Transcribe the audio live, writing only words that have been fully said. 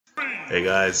Hey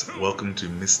guys, welcome to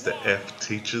Mr. F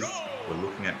Teaches. We're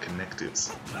looking at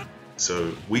connectives.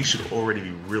 So we should already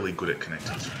be really good at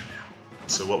connectives right now.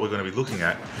 So what we're going to be looking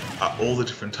at are all the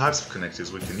different types of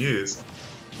connectives we can use,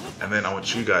 and then I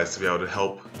want you guys to be able to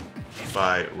help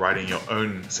by writing your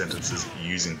own sentences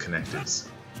using connectives.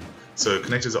 So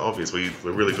connectives are obvious, we're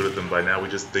really good at them by now,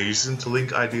 they use them to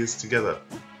link ideas together.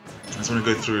 I just want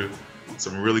to go through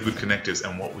some really good connectives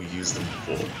and what we use them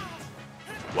for.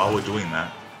 While we're doing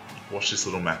that, watch this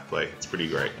little math play, it's pretty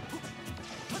great.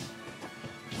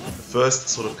 The first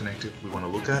sort of connective we want to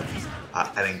look at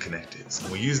are adding connectives. And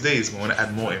we use these when we want to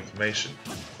add more information.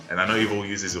 And I know you've all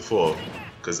used these before,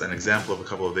 because an example of a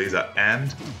couple of these are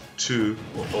and, to,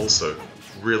 or also.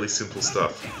 Really simple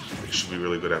stuff that you should be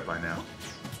really good at by now.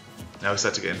 Now we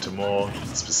start to get into more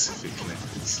specific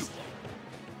connectives.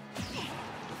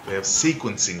 We have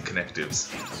sequencing connectives.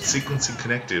 Sequencing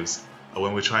connectives are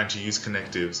when we're trying to use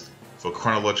connectives for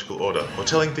chronological order, or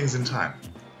telling things in time.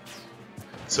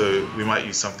 So we might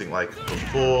use something like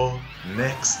before,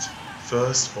 next,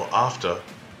 first, or after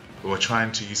when we're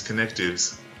trying to use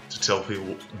connectives to tell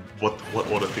people what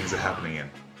order things are happening in.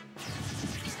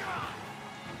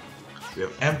 We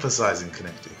have emphasizing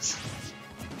connectives.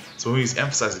 So when we use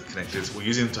emphasizing connectives, we're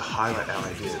using them to highlight our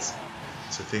ideas.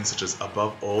 So things such as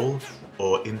above all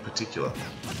or in particular.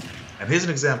 And here's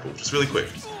an example, just really quick.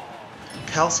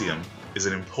 Calcium is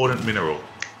an important mineral,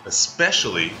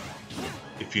 especially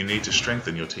if you need to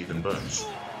strengthen your teeth and bones.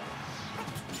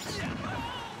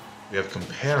 We have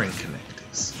comparing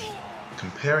connectives.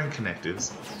 Comparing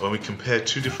connectives are when we compare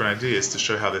two different ideas to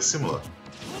show how they're similar.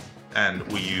 And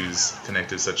we use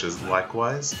connectives such as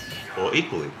likewise or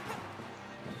equally.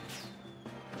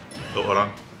 Oh, hold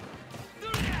on.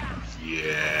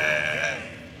 Yeah.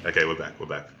 Okay, we're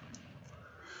back.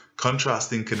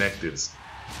 Contrasting connectives.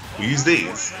 We use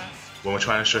these when we're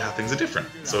trying to show how things are different.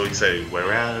 So we say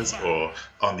whereas or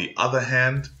on the other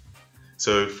hand.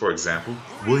 So for example,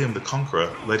 William the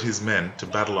Conqueror led his men to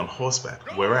battle on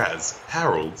horseback, whereas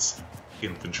Harold's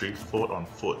infantry fought on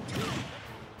foot.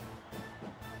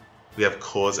 We have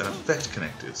cause and effect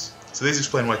connectives. So these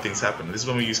explain why things happen. This is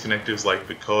when we use connectives like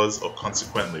because or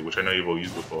consequently, which I know you've all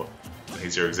used before. And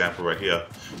here's your example right here.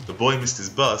 The boy missed his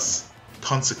bus,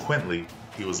 consequently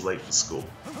he was late for school.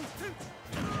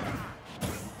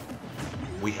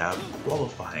 We have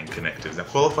qualifying connectives. Now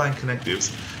qualifying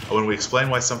connectives are when we explain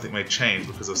why something may change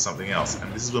because of something else,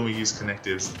 and this is when we use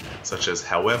connectives such as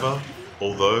however,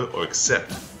 although, or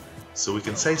except. So we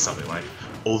can say something like,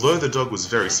 although the dog was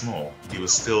very small, he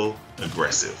was still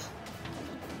aggressive.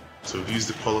 So we've used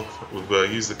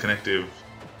the connective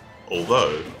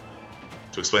although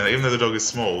to explain that even though the dog is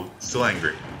small, he's still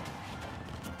angry.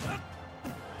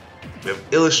 We have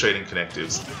illustrating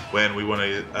connectives when we want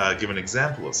to give an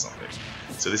example of something.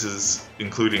 So this is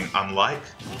including unlike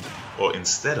or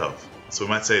instead of. So we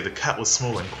might say the cat was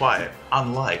small and quiet,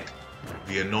 unlike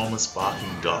the enormous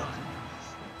barking dog.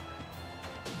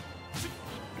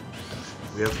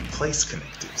 We have place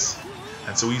connectives.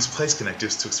 And so we use place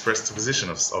connectives to express the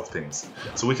position of things.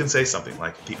 So we can say something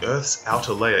like, the Earth's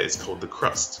outer layer is called the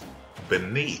crust.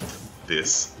 Beneath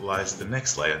this lies the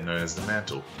next layer, known as the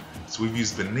mantle. So we've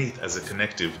used beneath as a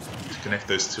connective to connect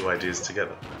those two ideas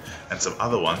together. And some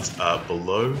other ones are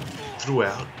below,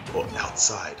 throughout, or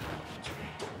outside.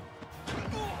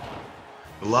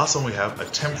 The last one we have are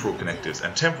temporal connectives,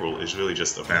 and temporal is really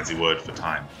just a fancy word for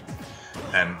time.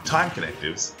 And time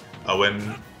connectives are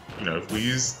when, we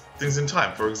use things in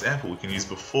time. For example, we can use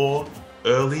before,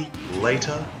 early,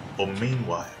 later, or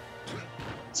meanwhile.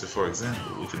 So for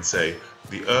example, we can say,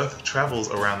 the Earth travels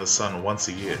around the Sun once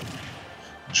a year.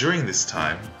 During this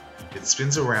time, it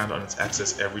spins around on its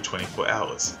axis every 24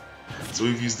 hours. So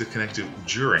we've used the connective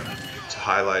during to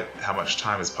highlight how much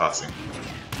time is passing.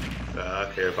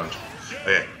 Okay, a bunch.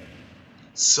 Okay,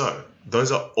 so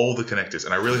those are all the connectives,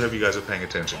 and I really hope you guys are paying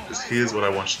attention, because here's what I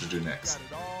want you to do next.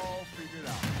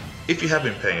 If you have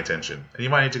been paying attention, and you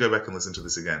might need to go back and listen to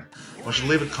this again, I want you to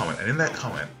leave a comment, and in that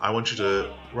comment, I want you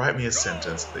to write me a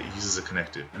sentence that uses a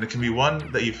connective. And it can be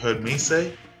one that you've heard me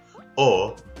say,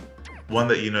 or one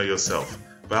that you know yourself.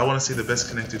 But I want to see the best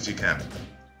connectives you can.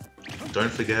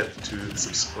 Don't forget to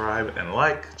subscribe and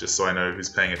like, just so I know who's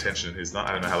paying attention and who's not.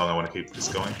 I don't know how long I want to keep this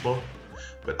going for.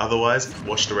 But otherwise,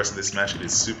 watch the rest of this match. It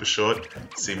is super short.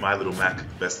 See my little Mac,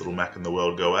 the best little Mac in the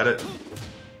world, go at it.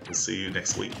 We'll see you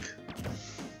next week.